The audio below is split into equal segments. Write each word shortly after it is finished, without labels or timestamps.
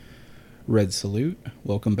Red Salute.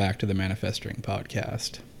 Welcome back to the Manifesting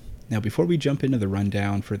Podcast. Now, before we jump into the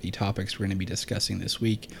rundown for the topics we're going to be discussing this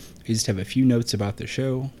week, I just have a few notes about the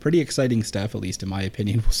show. Pretty exciting stuff, at least in my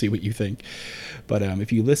opinion. We'll see what you think. But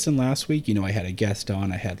if you listened last week, you know I had a guest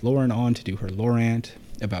on. I had Lauren on to do her Lorant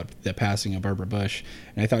about the passing of Barbara Bush,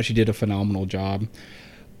 and I thought she did a phenomenal job.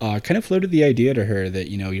 Kind of floated the idea to her that,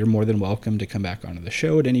 you're more than welcome to come back onto the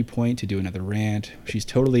show at any point to do another rant. She's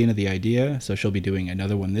totally into the idea, so she'll be doing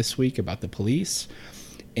another one this week about the police.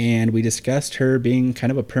 And we discussed her being kind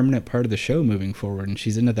of a permanent part of the show moving forward, and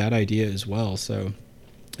she's into that idea as well. So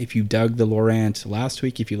if you dug the Lorant last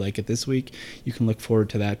week, if you like it this week, you can look forward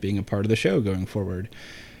to that being a part of the show going forward.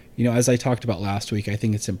 As I talked about last week, I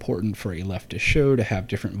think it's important for a leftist show to have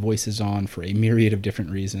different voices on for a myriad of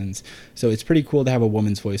different reasons. So it's pretty cool to have a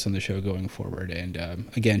woman's voice on the show going forward. And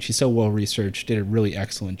again, she's so well researched, did a really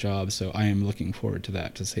excellent job. So I am looking forward to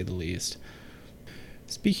that, to say the least.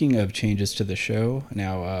 Speaking of changes to the show,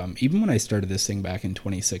 now, even when I started this thing back in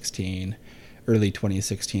 2016, early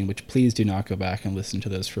 2016, which please do not go back and listen to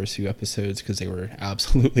those first few episodes because they were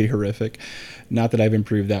absolutely horrific. Not that I've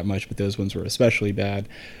improved that much, but those ones were especially bad.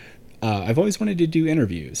 I've always wanted to do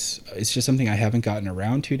interviews. It's just something I haven't gotten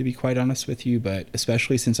around to be quite honest with you, but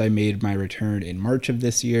especially since I made my return in March of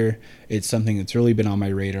this year, it's something that's really been on my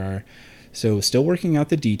radar. So still working out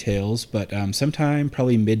the details, but sometime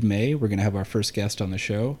probably mid-May, we're going to have our first guest on the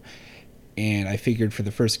show. And I figured for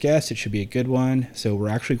the first guest, it should be a good one. So we're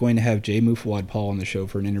actually going to have Jay Mufawad-Paul on the show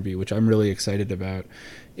for an interview, which I'm really excited about.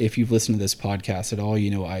 If you've listened to this podcast at all, you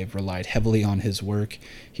know I've relied heavily on his work.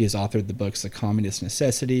 He has authored the books The Communist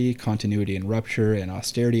Necessity, Continuity and Rupture, and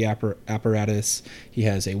Austerity Apparatus. He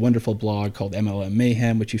has a wonderful blog called MLM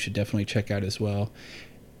Mayhem, which you should definitely check out as well.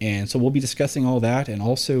 And so we'll be discussing all that and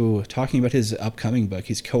also talking about his upcoming book.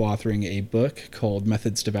 He's co-authoring a book called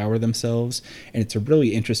Methods Devour Themselves, and it's a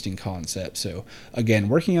really interesting concept. So again,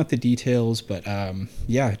 working out the details, but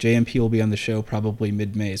JMP will be on the show probably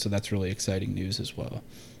mid-May, so that's really exciting news as well.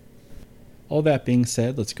 All that being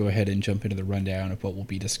said, let's go ahead and jump into the rundown of what we'll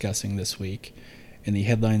be discussing this week. In the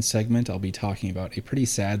headline segment, I'll be talking about a pretty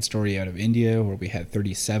sad story out of India where we had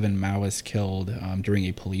 37 Maoists killed during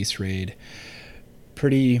a police raid.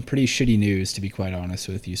 Pretty shitty news, to be quite honest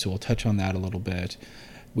with you, so we'll touch on that a little bit.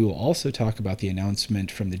 We will also talk about the announcement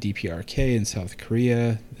from the DPRK in South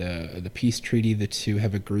Korea, the peace treaty the two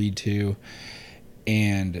have agreed to,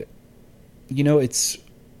 and it's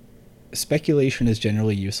speculation is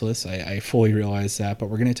generally useless. I fully realize that, but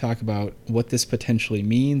we're going to talk about what this potentially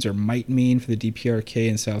means or might mean for the DPRK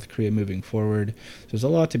in South Korea moving forward. There's a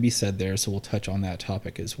lot to be said there, so we'll touch on that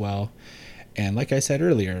topic as well. And like I said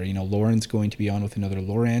earlier, Lauren's going to be on with another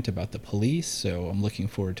Lorant about the police, so I'm looking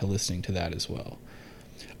forward to listening to that as well.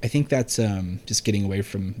 I think that's, just getting away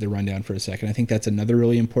from the rundown for a second, I think that's another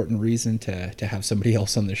really important reason to have somebody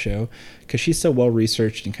else on the show, because she's so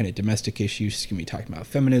well-researched in kind of domestic issues. She's going to be talking about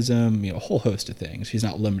feminism, a whole host of things. She's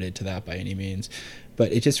not limited to that by any means,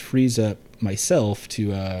 but it just frees up myself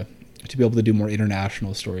to be able to do more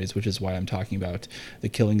international stories, which is why I'm talking about the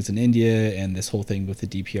killings in India and this whole thing with the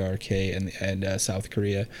DPRK and South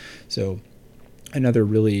Korea. So another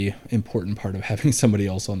really important part of having somebody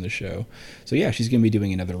else on the show. So yeah, she's going to be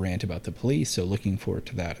doing another rant about the police, so looking forward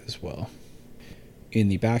to that as well. In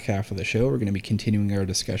the back half of the show, we're going to be continuing our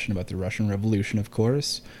discussion about the Russian Revolution, of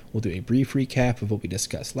course. We'll do a brief recap of what we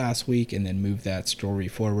discussed last week and then move that story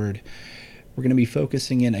forward. We're going to be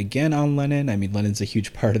focusing in again on Lenin. I mean, Lenin's a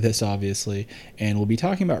huge part of this, obviously. And we'll be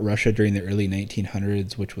talking about Russia during the early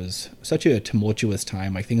 1900s, which was such a tumultuous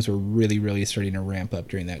time. Like, things were really, really starting to ramp up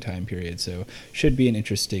during that time period. So, should be an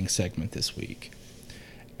interesting segment this week.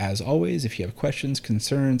 As always, if you have questions,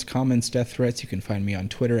 concerns, comments, death threats, you can find me on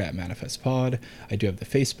Twitter at ManifestPod. I do have the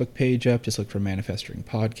Facebook page up. Just look for Manifesting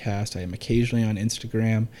Podcast. I am occasionally on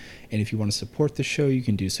Instagram. And if you want to support the show, you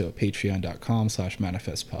can do so at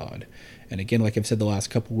patreon.com/ManifestPod. And again, like I've said the last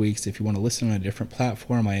couple weeks, if you want to listen on a different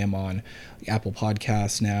platform, I am on Apple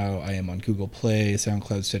Podcasts now. I am on Google Play,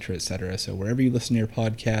 SoundCloud, etc., etc. So wherever you listen to your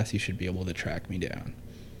podcast, you should be able to track me down.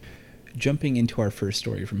 Jumping into our first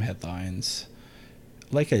story from headlines.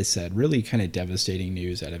 Like I said, really kind of devastating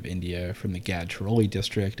news out of India from the Gadchiroli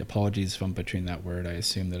district. Apologies if I'm butchering that word, I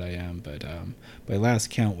assume that I am. But by last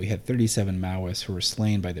count, we had 37 Maoists who were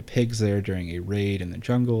slain by the pigs there during a raid in the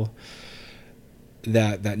jungle.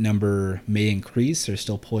 That number may increase. They're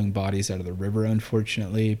still pulling bodies out of the river,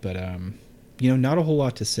 unfortunately. But, not a whole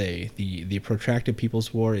lot to say. The protracted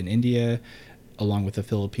People's War in India, along with the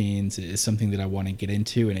Philippines, is something that I want to get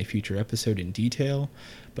into in a future episode in detail.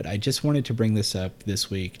 But I just wanted to bring this up this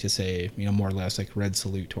week to say, more or less like red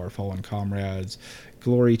salute to our fallen comrades,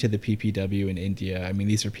 glory to the PPW in India. I mean,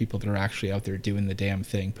 these are people that are actually out there doing the damn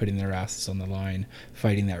thing, putting their asses on the line,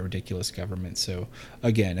 fighting that ridiculous government. So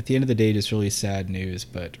again, at the end of the day, it's really sad news,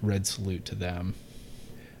 but red salute to them.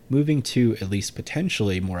 Moving to at least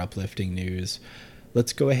potentially more uplifting news,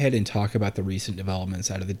 let's go ahead and talk about the recent developments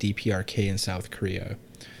out of the DPRK in South Korea.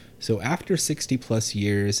 So after 60 plus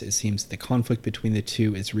years, it seems the conflict between the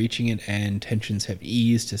two is reaching an end. Tensions have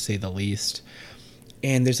eased, to say the least.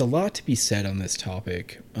 And there's a lot to be said on this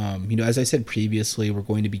topic. As I said previously, we're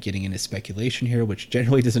going to be getting into speculation here, which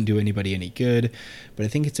generally doesn't do anybody any good. But I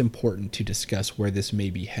think it's important to discuss where this may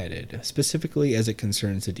be headed, specifically as it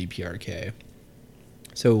concerns the DPRK.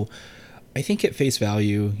 So I think at face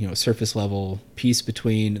value, surface level, peace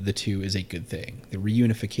between the two is a good thing. The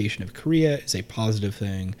reunification of Korea is a positive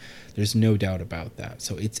thing. There's no doubt about that.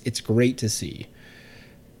 So it's great to see.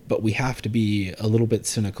 But we have to be a little bit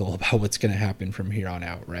cynical about what's going to happen from here on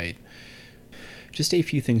out, right? Just a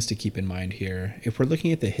few things to keep in mind here. If we're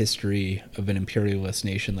looking at the history of an imperialist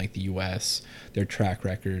nation like the US, their track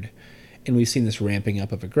record, and we've seen this ramping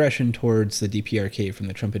up of aggression towards the DPRK from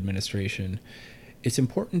the Trump administration, it's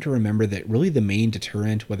important to remember that really the main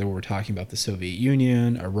deterrent, whether we're talking about the Soviet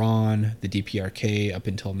Union, Iran, the DPRK up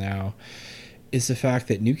until now, is the fact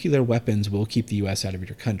that nuclear weapons will keep the US out of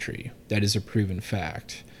your country. That is a proven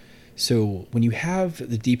fact. So when you have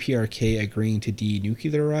the DPRK agreeing to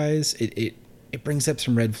denuclearize, it brings up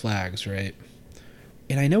some red flags, right?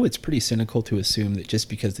 And I know it's pretty cynical to assume that just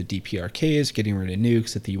because the DPRK is getting rid of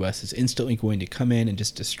nukes, that the US is instantly going to come in and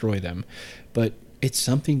just destroy them. But it's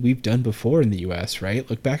something we've done before in the US, right?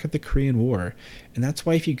 Look back at the Korean War. And that's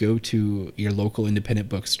why if you go to your local independent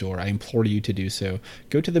bookstore, I implore you to do so,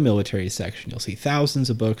 go to the military section. You'll see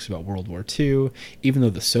thousands of books about World War II. Even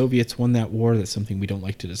though the Soviets won that war, that's something we don't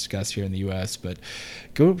like to discuss here in the US, but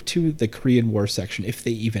go to the Korean War section, if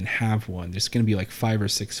they even have one. There's going to be like 5 or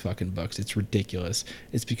 6 fucking books. It's ridiculous.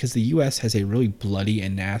 It's because the US has a really bloody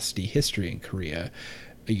and nasty history in Korea.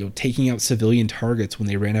 Taking out civilian targets when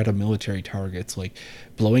they ran out of military targets, like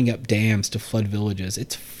blowing up dams to flood villages.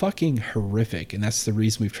 It's fucking horrific, and that's the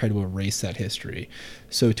reason we've tried to erase that history.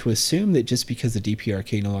 So to assume that just because the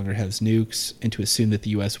DPRK no longer has nukes, and to assume that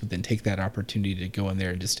the US would then take that opportunity to go in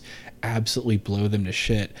there and just absolutely blow them to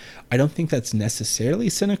shit, I don't think that's necessarily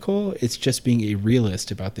cynical. It's just being a realist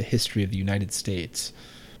about the history of the United States.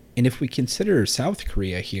 And if we consider South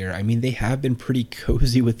Korea here, I mean, they have been pretty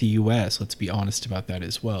cozy with the US. Let's be honest about that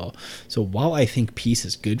as well. So while I think peace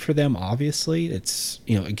is good for them, obviously, it's,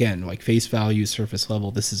 again, like face value, surface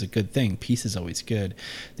level, this is a good thing. Peace is always good.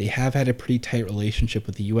 They have had a pretty tight relationship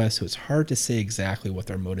with the US, so it's hard to say exactly what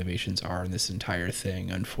their motivations are in this entire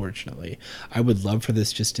thing, unfortunately. I would love for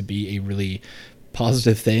this just to be a really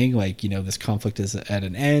positive thing, like, this conflict is at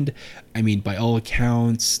an end. I mean, by all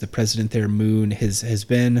accounts, the president there, Moon, has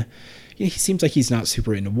been, he seems like he's not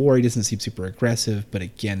super into war. He doesn't seem super aggressive, but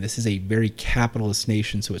again, this is a very capitalist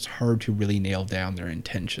nation, so it's hard to really nail down their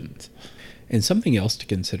intentions. And something else to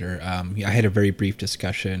consider, I had a very brief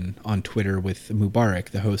discussion on Twitter with Mubarak,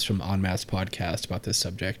 the host from En Masse podcast, about this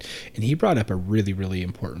subject, and he brought up a really, really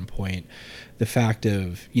important point. The fact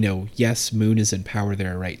of, yes, Moon is in power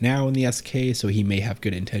there right now in the SK, so he may have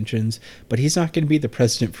good intentions, but he's not going to be the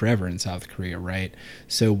president forever in South Korea, right?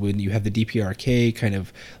 So when you have the DPRK kind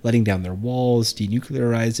of letting down their walls,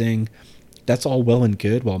 denuclearizing, that's all well and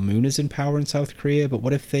good while Moon is in power in South Korea, but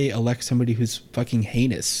what if they elect somebody who's fucking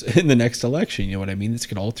heinous in the next election? You know what I mean? This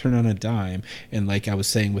could all turn on a dime, and like I was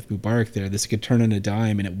saying with Mubarak there, this could turn on a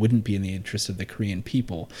dime and it wouldn't be in the interest of the Korean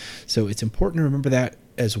people. So it's important to remember that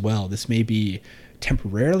as well. This may be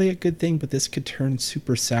temporarily a good thing, but this could turn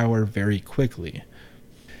super sour very quickly.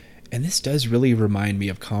 And this does really remind me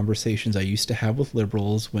of conversations I used to have with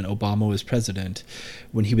liberals when Obama was president,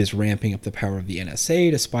 when he was ramping up the power of the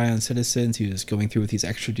NSA to spy on citizens. He was going through with these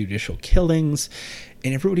extrajudicial killings,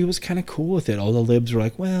 and everybody was kind of cool with it. All the libs were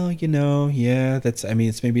like, well, yeah,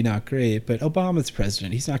 it's maybe not great, but Obama's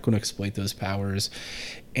president. He's not going to exploit those powers.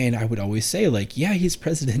 And I would always say, like, yeah, he's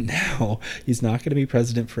president now. He's not going to be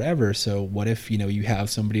president forever. So what if, you have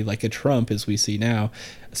somebody like a Trump, as we see now,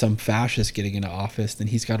 some fascist getting into office, then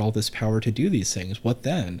he's got all this power to do these things. What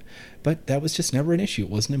then? But that was just never an issue. It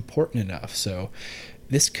wasn't important enough. So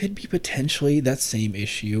this could be potentially that same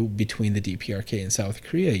issue between the DPRK and South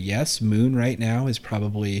Korea. Yes, Moon right now is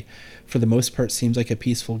probably, for the most part, seems like a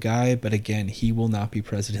peaceful guy, but again, he will not be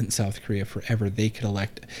president in South Korea forever. They could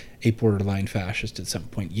elect a borderline fascist at some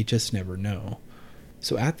point. You just never know.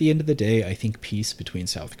 So at the end of the day, I think peace between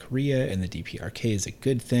South Korea and the DPRK is a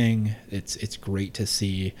good thing. It's great to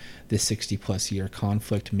see this 60-plus year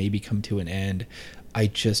conflict maybe come to an end. I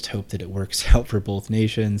just hope that it works out for both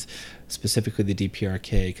nations, specifically the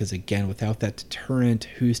DPRK, because again, without that deterrent,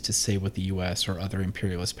 who's to say what the US or other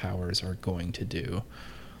imperialist powers are going to do?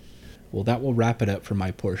 Well, that will wrap it up for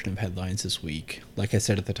my portion of headlines this week. Like I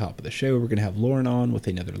said at the top of the show, we're going to have Lauren on with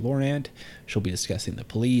another Laurent. She'll be discussing the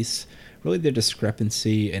police, really the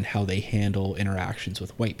discrepancy and how they handle interactions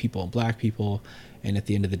with white people and black people, and at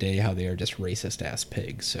the end of the day, how they are just racist-ass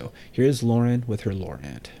pigs. So here's Lauren with her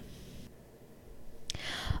Laurent.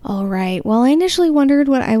 All right. Well, I initially wondered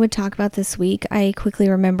what I would talk about this week. I quickly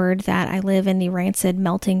remembered that I live in the rancid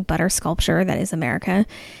melting butter sculpture that is America.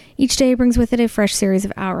 Each day brings with it a fresh series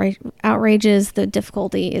of outrages. The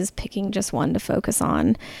difficulty is picking just one to focus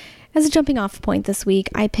on. As a jumping off point this week,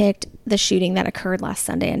 I picked the shooting that occurred last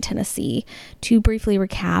Sunday in Tennessee. To briefly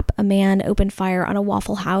recap, a man opened fire on a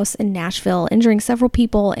Waffle House in Nashville, injuring several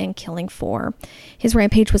people and killing 4. His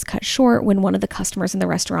rampage was cut short when one of the customers in the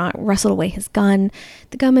restaurant wrestled away his gun.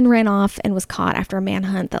 The gunman ran off and was caught after a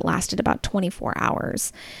manhunt that lasted about 24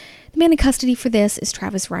 hours. The man in custody for this is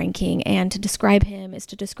Travis Reinking, and to describe him is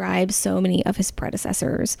to describe so many of his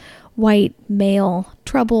predecessors. White, male,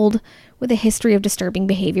 troubled, with a history of disturbing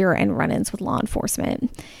behavior and run-ins with law enforcement.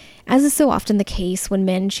 As is so often the case when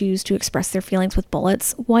men choose to express their feelings with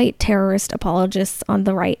bullets, white terrorist apologists on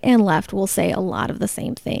the right and left will say a lot of the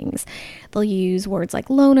same things. They'll use words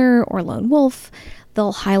like loner or lone wolf.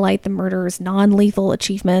 They'll highlight the murderer's non-lethal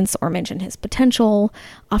achievements or mention his potential.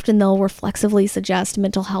 Often they'll reflexively suggest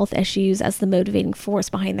mental health issues as the motivating force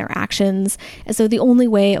behind their actions, as though the only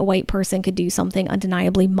way a white person could do something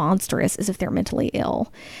undeniably monstrous is if they're mentally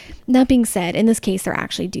ill. That being said, in this case, there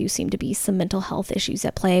actually do seem to be some mental health issues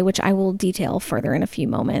at play, which I will detail further in a few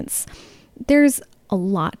moments. There's a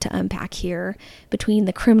lot to unpack here between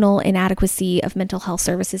the criminal inadequacy of mental health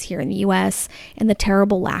services here in the US and the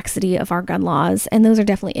terrible laxity of our gun laws. And those are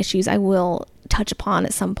definitely issues I will touch upon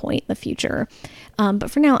at some point in the future. But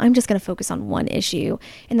for now, I'm just going to focus on one issue,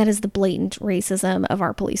 and that is the blatant racism of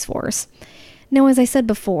our police force. Now, as I said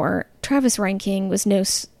before, Travis Reinking was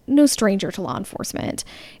no stranger to law enforcement.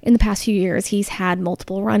 In the past few years, he's had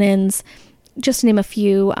multiple run-ins. Just to name a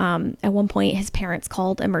few, at one point his parents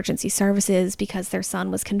called emergency services because their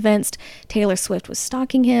son was convinced Taylor Swift was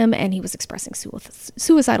stalking him and he was expressing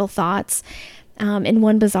suicidal thoughts. In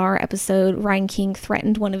one bizarre episode, Reinking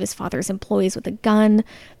threatened one of his father's employees with a gun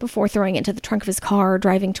before throwing it into the trunk of his car,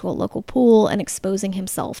 driving to a local pool, and exposing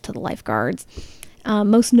himself to the lifeguards.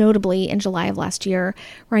 Most notably, in July of last year,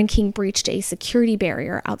 Reinking breached a security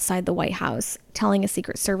barrier outside the White House, telling a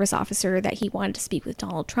Secret Service officer that he wanted to speak with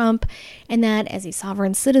Donald Trump, and that as a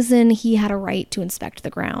sovereign citizen, he had a right to inspect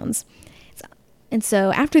the grounds. And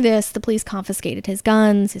so after this, the police confiscated his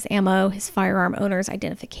guns, his ammo, his firearm owner's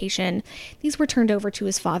identification. These were turned over to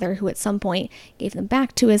his father, who at some point gave them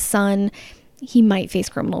back to his son. He might face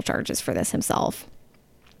criminal charges for this himself.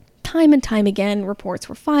 Time and time again, reports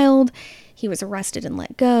were filed. He was arrested and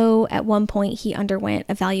let go. At one point, he underwent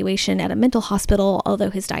evaluation at a mental hospital, although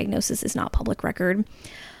his diagnosis is not public record.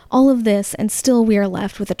 All of this, and still we are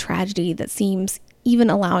left with a tragedy that seems, even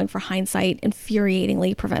allowing for hindsight,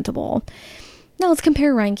 infuriatingly preventable. Now let's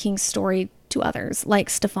compare Reinking's story to others, like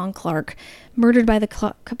Stephon Clark, murdered by the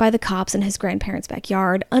cops in his grandparents'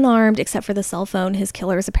 backyard, unarmed except for the cell phone his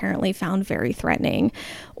killers apparently found very threatening.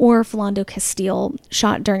 Or Philando Castile,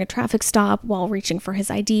 shot during a traffic stop while reaching for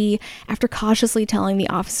his ID after cautiously telling the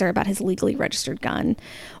officer about his legally registered gun.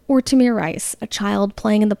 Or Tamir Rice, a child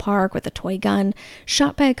playing in the park with a toy gun,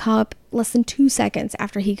 shot by a cop less than 2 seconds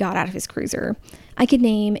after he got out of his cruiser. I could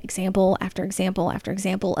name example after example after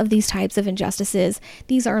example of these types of injustices.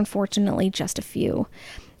 These are unfortunately just a few.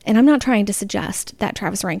 And I'm not trying to suggest that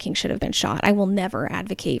Travis Reinking should have been shot. I will never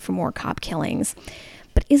advocate for more cop killings.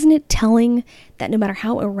 But isn't it telling that no matter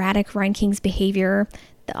how erratic Reinking's behavior,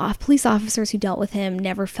 the police officers who dealt with him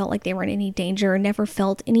never felt like they were in any danger, never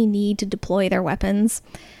felt any need to deploy their weapons?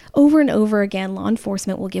 Over and over again, law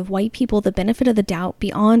enforcement will give white people the benefit of the doubt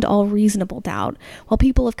beyond all reasonable doubt, while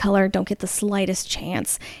people of color don't get the slightest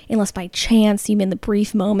chance, unless by chance you mean the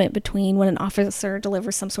brief moment between when an officer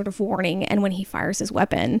delivers some sort of warning and when he fires his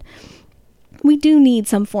weapon. We do need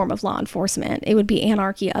some form of law enforcement. It would be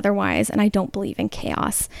anarchy otherwise, and I don't believe in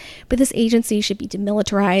chaos. But this agency should be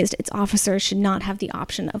demilitarized. Its officers should not have the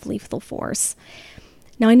option of lethal force.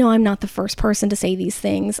 Now, I know I'm not the first person to say these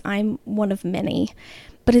things. I'm one of many.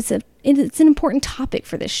 But it's an important topic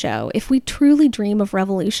for this show. If we truly dream of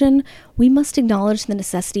revolution, we must acknowledge the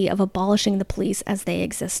necessity of abolishing the police as they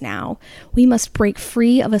exist now. We must break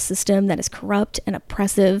free of a system that is corrupt and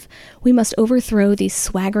oppressive. We must overthrow these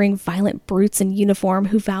swaggering, violent brutes in uniform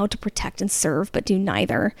who vow to protect and serve but do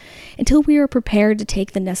neither. Until we are prepared to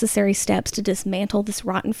take the necessary steps to dismantle this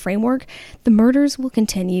rotten framework, the murders will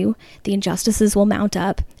continue, the injustices will mount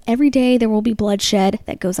up. Every day there will be bloodshed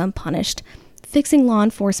that goes unpunished. Fixing law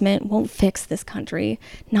enforcement won't fix this country,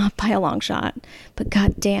 not by a long shot, but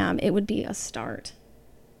goddamn, it would be a start.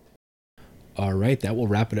 All right, that will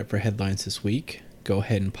wrap it up for headlines this week. Go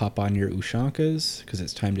ahead and pop on your Ushankas, because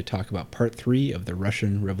it's time to talk about part 3 of the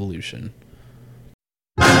Russian Revolution.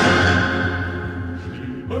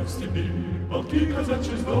 Полки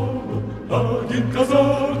казачьи с дому, один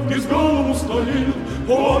казак без голову стоит.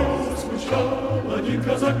 Ой, заскучал один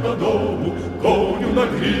казак по дому, коню на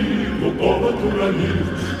гриву повод уронил.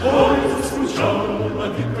 Ой, заскучал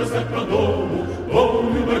один казак по дому,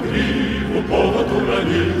 коню на гриву повод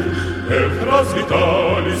уронил. Эх,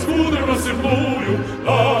 развитались кудры в рассыпную,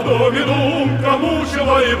 а доминунка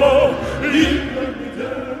мучила его. И как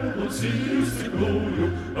видел он сию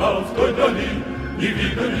степную, а в той дали не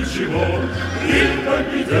видно ничего, и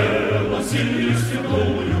как видел он синюю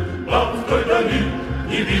степную, а в той дали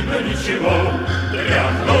не видно ничего.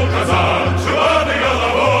 Тряхнул казак желанной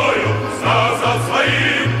головою, сказал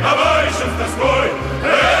своим товарищам с тоской: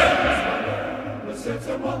 на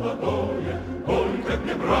сердце молодое, ой, как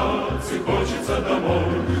мне, братцы, хочется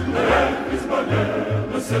домой.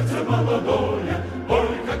 На сердце молодое,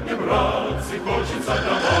 ой, как мне, братцы, хочется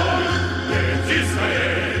домой. Иди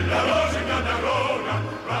скорей, дороженька, дорога,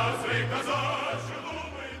 разве казачью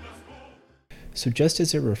думает Господь. So just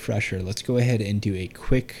as a refresher, let's go ahead and do a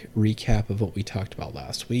quick recap of what we talked about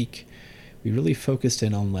last week. We really focused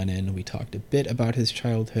in on Lenin. We talked a bit about his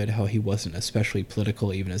childhood, how he wasn't especially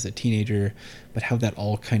political even as a teenager, but how that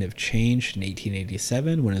all kind of changed in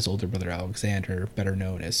 1887 when his older brother Alexander, better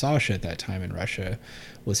known as Sasha at that time in Russia,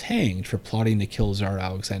 was hanged for plotting to kill Tsar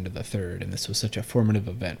Alexander III, and this was such a formative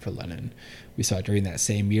event for Lenin. We saw during that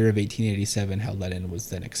same year of 1887 how Lenin was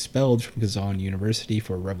then expelled from Kazan University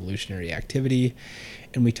for revolutionary activity,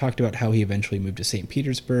 and we talked about how he eventually moved to St.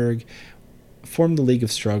 Petersburg, formed the League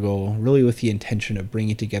of Struggle, really with the intention of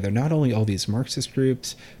bringing together not only all these Marxist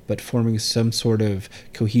groups, but forming some sort of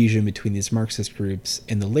cohesion between these Marxist groups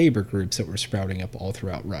and the labor groups that were sprouting up all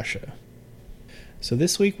throughout Russia. So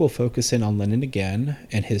this week we'll focus in on Lenin again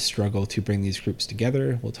and his struggle to bring these groups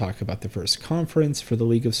together. We'll talk about the first conference for the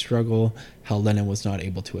League of Struggle, how Lenin was not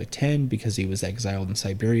able to attend because he was exiled in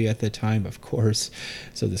Siberia at the time, of course.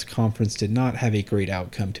 So this conference did not have a great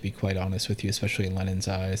outcome, to be quite honest with you, especially in Lenin's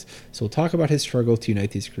eyes. So we'll talk about his struggle to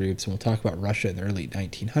unite these groups, and we'll talk about Russia in the early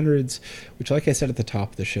 1900s, which, like I said at the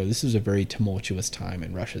top of the show, this is a very tumultuous time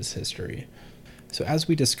in Russia's history. So as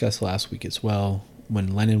we discussed last week as well,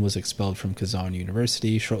 when Lenin was expelled from Kazan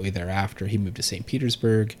University, shortly thereafter he moved to St.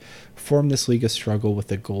 Petersburg, formed this League of Struggle with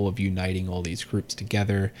the goal of uniting all these groups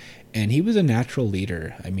together, and he was a natural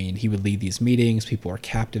leader. I mean, he would lead these meetings, people were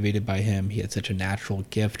captivated by him, he had such a natural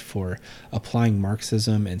gift for applying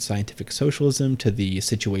Marxism and scientific socialism to the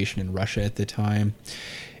situation in Russia at the time.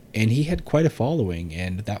 And he had quite a following,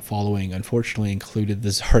 and that following unfortunately included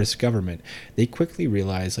the Tsarist government. They quickly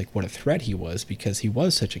realized what a threat he was because he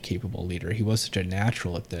was such a capable leader. He was such a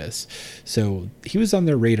natural at this. So he was on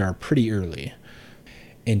their radar pretty early.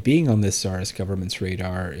 And being on this Tsarist government's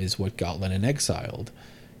radar is what got Lenin exiled.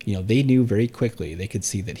 They knew very quickly, they could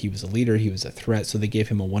see that he was a leader, he was a threat, so they gave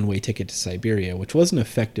him a one-way ticket to Siberia, which was an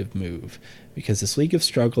effective move, because this League of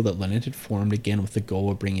Struggle that Lenin had formed, again with the goal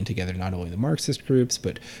of bringing together not only the Marxist groups,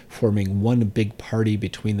 but forming one big party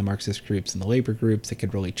between the Marxist groups and the labor groups that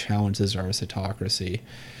could really challenge the Tsarist autocracy.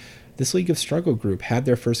 This League of Struggle group had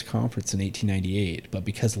their first conference in 1898, but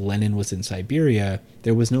because Lenin was in Siberia,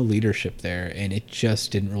 there was no leadership there, and it just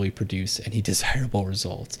didn't really produce any desirable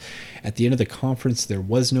results. At the end of the conference, there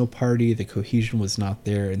was no party, the cohesion was not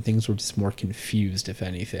there, and things were just more confused, if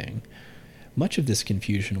anything. Much of this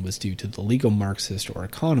confusion was due to the legal Marxist or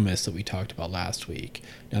economists that we talked about last week.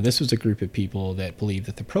 Now, this was a group of people that believed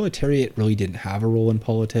that the proletariat really didn't have a role in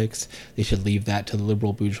politics. They should leave that to the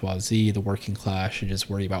liberal bourgeoisie, the working class should just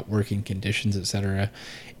worry about working conditions, etc.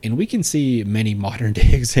 And we can see many modern-day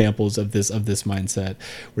examples of this mindset,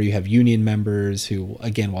 where you have union members who,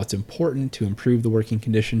 again, while it's important to improve the working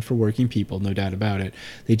condition for working people, no doubt about it,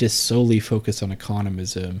 they just solely focus on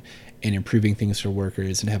economism and improving things for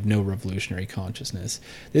workers and have no revolutionary consciousness.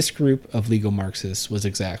 This group of legal Marxists was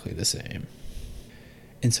exactly the same.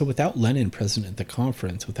 And so without Lenin present at the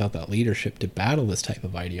conference, without that leadership to battle this type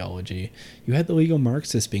of ideology, you had the legal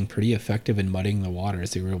Marxists being pretty effective in muddying the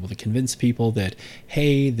waters. They were able to convince people that,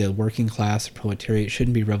 hey, the working class, the proletariat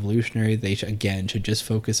shouldn't be revolutionary. They, again, should just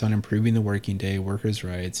focus on improving the working day, workers'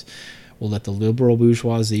 rights. We'll let the liberal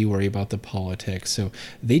bourgeoisie worry about the politics. So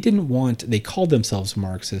they called themselves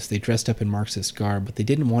Marxists. They dressed up in Marxist garb, but they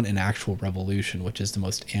didn't want an actual revolution, which is the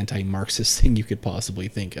most anti-Marxist thing you could possibly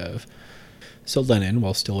think of. So Lenin,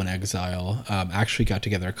 while still in exile, actually got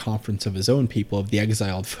together a conference of his own people, of the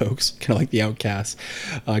exiled folks, kind of like the outcasts,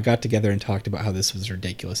 got together and talked about how this was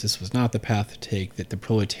ridiculous. This was not the path to take, that the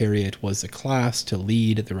proletariat was the class to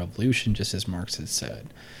lead the revolution, just as Marx had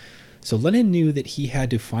said. So Lenin knew that he had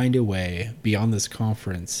to find a way beyond this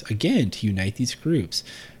conference, again, to unite these groups.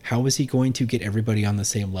 How was he going to get everybody on the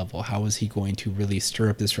same level? How was he going to really stir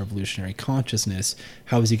up this revolutionary consciousness?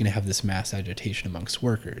 How was he going to have this mass agitation amongst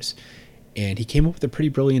workers? And he came up with a pretty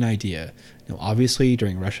brilliant idea. Now, obviously,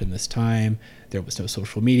 during Russia in this time, there was no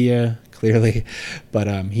social media, clearly, but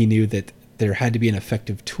he knew that there had to be an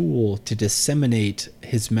effective tool to disseminate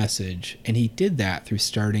his message, and he did that through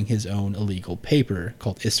starting his own illegal paper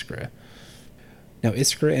called Iskra. Now,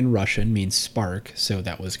 Iskra in Russian means spark, so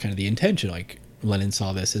that was kind of the intention. Like, Lenin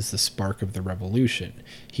saw this as the spark of the revolution.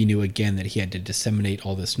 He knew again that he had to disseminate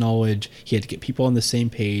all this knowledge. He had to get people on the same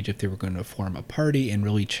page if they were going to form a party and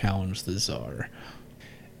really challenge the Tsar.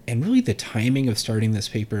 And really the timing of starting this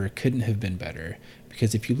paper couldn't have been better,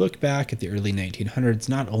 because if you look back at the early 1900s,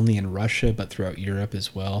 not only in Russia but throughout Europe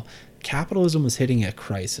as well, capitalism was hitting a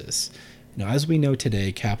crisis. Now, as we know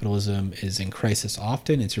today, capitalism is in crisis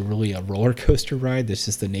often. It's really a roller coaster ride. That's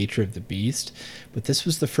just the nature of the beast. But this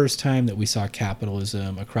was the first time that we saw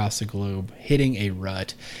capitalism across the globe hitting a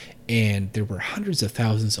rut. And there were hundreds of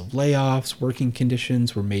thousands of layoffs. Working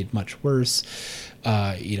conditions were made much worse.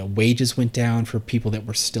 Wages went down for people that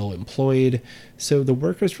were still employed. So the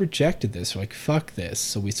workers rejected this. They're like, fuck this.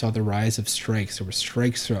 So we saw the rise of strikes. There were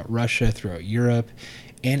strikes throughout Russia, throughout Europe.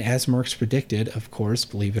 And as Marx predicted, of course,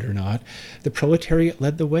 believe it or not, the proletariat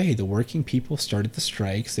led the way. The working people started the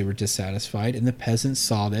strikes. They were dissatisfied, and the peasants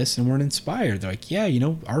saw this and weren't inspired. They're like, yeah,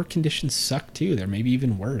 our conditions suck too. They're maybe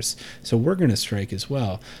even worse. So we're going to strike as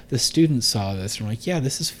well. The students saw this and were like, yeah,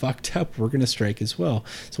 this is fucked up. We're going to strike as well.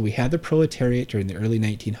 So we had the proletariat during the early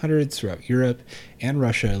 1900s throughout Europe and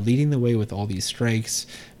Russia leading the way with all these strikes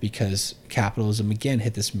because capitalism again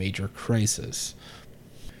hit this major crisis.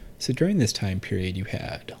 So during this time period, you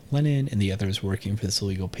had Lenin and the others working for this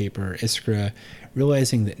illegal paper, Iskra,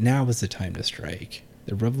 realizing that now was the time to strike.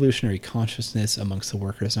 The revolutionary consciousness amongst the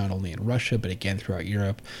workers, not only in Russia, but again throughout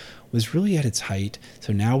Europe, was really at its height.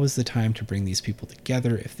 So now was the time to bring these people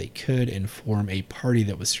together, if they could, and form a party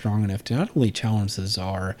that was strong enough to not only challenge the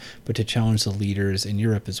Tsar, but to challenge the leaders in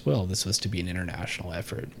Europe as well. This was to be an international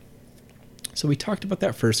effort. So we talked about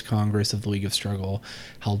that first Congress of the League of Struggle,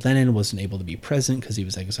 how Lenin wasn't able to be present because he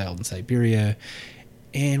was exiled in Siberia,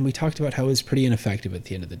 and we talked about how it was pretty ineffective at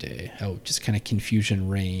the end of the day, how just kind of confusion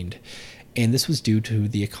reigned. And this was due to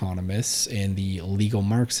the economists and the legal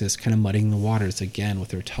Marxists kind of muddying the waters again with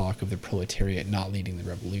their talk of the proletariat not leading the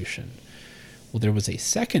revolution. Well, there was a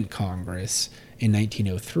second Congress in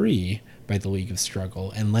 1903 by the League of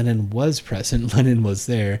Struggle, and Lenin was present, Lenin was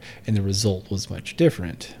there, and the result was much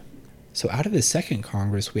different. So out of the second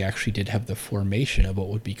Congress, we actually did have the formation of what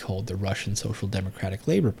would be called the Russian Social Democratic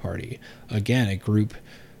Labor Party. Again, a group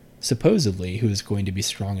supposedly who is going to be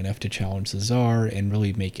strong enough to challenge the Tsar and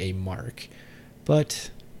really make a mark.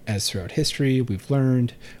 But as throughout history, we've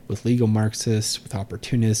learned with legal Marxists, with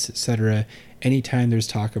opportunists, etc., anytime there's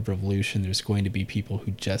talk of revolution, there's going to be people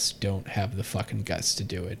who just don't have the fucking guts to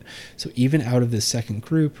do it. So even out of this second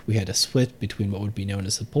group, we had a split between what would be known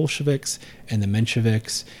as the Bolsheviks and the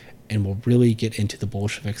Mensheviks, and we'll really get into the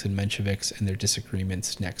Bolsheviks and Mensheviks and their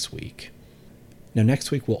disagreements next week. Now,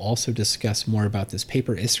 next week, we'll also discuss more about this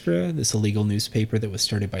paper Iskra, this illegal newspaper that was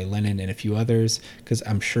started by Lenin and a few others, because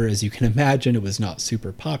I'm sure, as you can imagine, it was not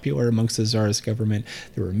super popular amongst the Tsarist government.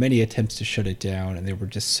 There were many attempts to shut it down, and there were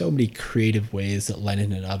just so many creative ways that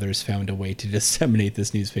Lenin and others found a way to disseminate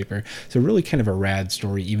this newspaper. So really kind of a rad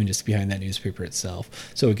story, even just behind that newspaper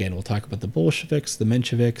itself. So again, we'll talk about the Bolsheviks, the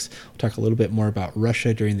Mensheviks, we'll talk a little bit more about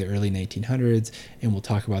Russia during the early 1900s, and we'll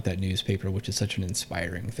talk about that newspaper, which is such an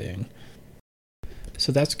inspiring thing.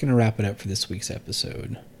 So that's going to wrap it up for this week's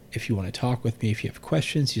episode. If you want to talk with me, if you have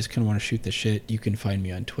questions, you just kind of want to shoot the shit, you can find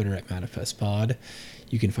me on Twitter at ManifestPod.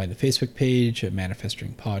 You can find the Facebook page at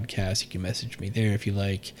Manifesting Podcast. You can message me there if you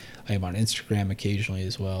like. I am on Instagram occasionally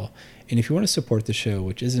as well. And if you want to support the show,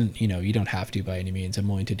 which isn't, you don't have to by any means. I'm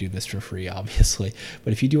willing to do this for free, obviously.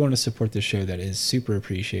 But if you do want to support the show, that is super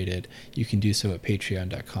appreciated. You can do so at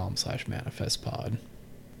patreon.com/manifestpod.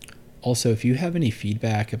 Also, if you have any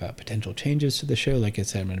feedback about potential changes to the show, like I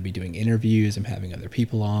said, I'm going to be doing interviews. I'm having other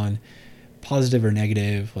people on. Positive or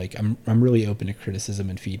negative, I'm really open to criticism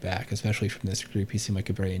and feedback, especially from this group. You seem like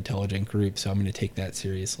a very intelligent group, so I'm going to take that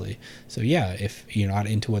seriously. So yeah, if you're not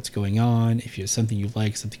into what's going on, if you have something you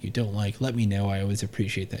like, something you don't like, let me know. I always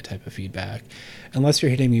appreciate that type of feedback. Unless you're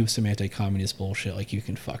hitting me with some anti-communist bullshit, you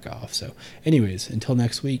can fuck off. So anyways, until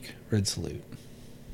next week, Red Salute.